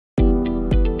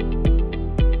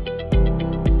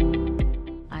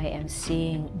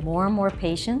seeing more and more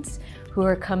patients who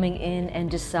are coming in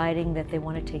and deciding that they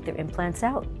want to take their implants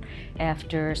out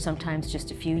after sometimes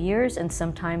just a few years and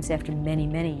sometimes after many,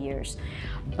 many years.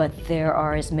 But there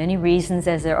are as many reasons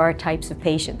as there are types of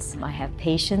patients. I have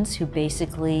patients who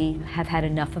basically have had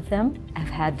enough of them, have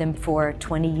had them for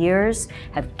 20 years,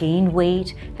 have gained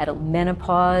weight, had a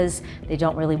menopause, they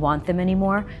don't really want them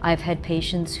anymore. I've had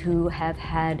patients who have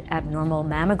had abnormal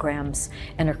mammograms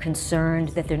and are concerned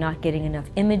that they're not getting enough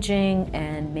imaging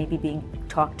and maybe being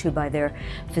talked to by their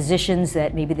physicians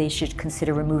that maybe they should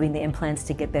consider removing the implants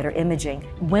to get better imaging.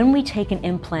 When we take an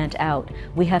implant out,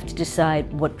 we have to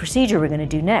decide what procedure we're going to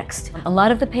do next. A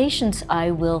lot of the patients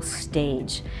I will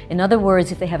stage. In other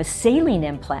words, if they have a saline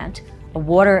implant, a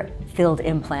water-filled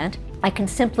implant, I can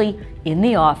simply, in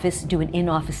the office, do an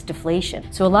in-office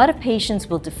deflation. So a lot of patients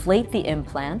will deflate the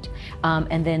implant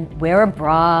and then wear a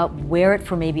bra, wear it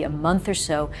for maybe a month or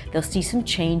so. They'll see some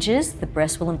changes, the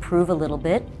breast will improve a little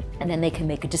bit, and then they can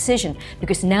make a decision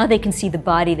because now they can see the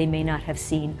body they may not have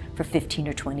seen for 15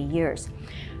 or 20 years.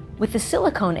 With the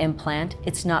silicone implant,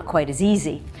 it's not quite as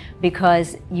easy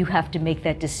because you have to make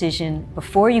that decision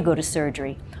before you go to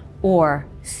surgery or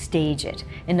stage it.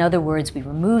 In other words, we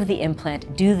remove the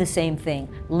implant, do the same thing,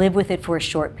 live with it for a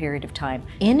short period of time.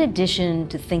 In addition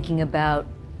to thinking about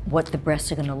what the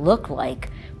breasts are going to look like,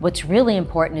 what's really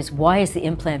important is why is the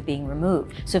implant being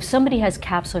removed? So if somebody has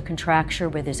capsular contracture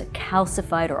where there's a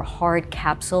calcified or a hard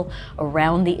capsule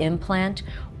around the implant,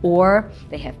 or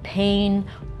they have pain,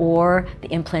 or the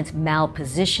implant's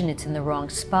malpositioned, it's in the wrong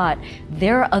spot,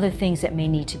 there are other things that may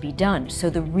need to be done. So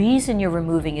the reason you're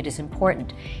removing it is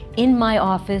important. In my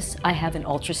office, I have an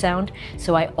ultrasound,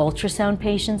 so I ultrasound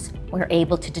patients. We're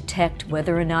able to detect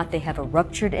whether or not they have a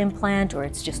ruptured implant or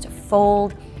it's just a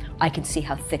fold. I can see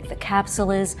how thick the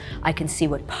capsule is. I can see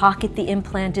what pocket the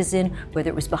implant is in, whether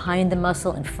it was behind the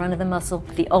muscle, in front of the muscle.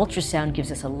 The ultrasound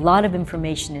gives us a lot of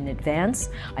information in advance.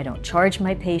 I don't charge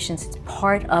my patients. It's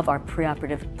part of our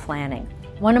preoperative planning.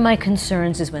 One of my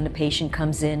concerns is when a patient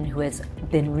comes in who has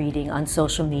been reading on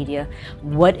social media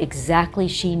what exactly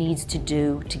she needs to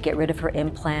do to get rid of her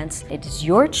implants. It is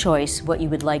your choice what you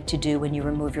would like to do when you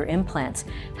remove your implants.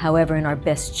 However, in our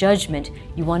best judgment,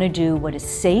 you want to do what is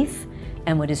safe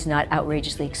and what is not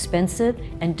outrageously expensive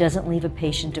and doesn't leave a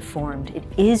patient deformed. It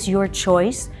is your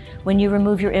choice when you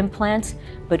remove your implants,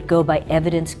 but go by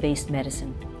evidence-based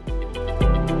medicine.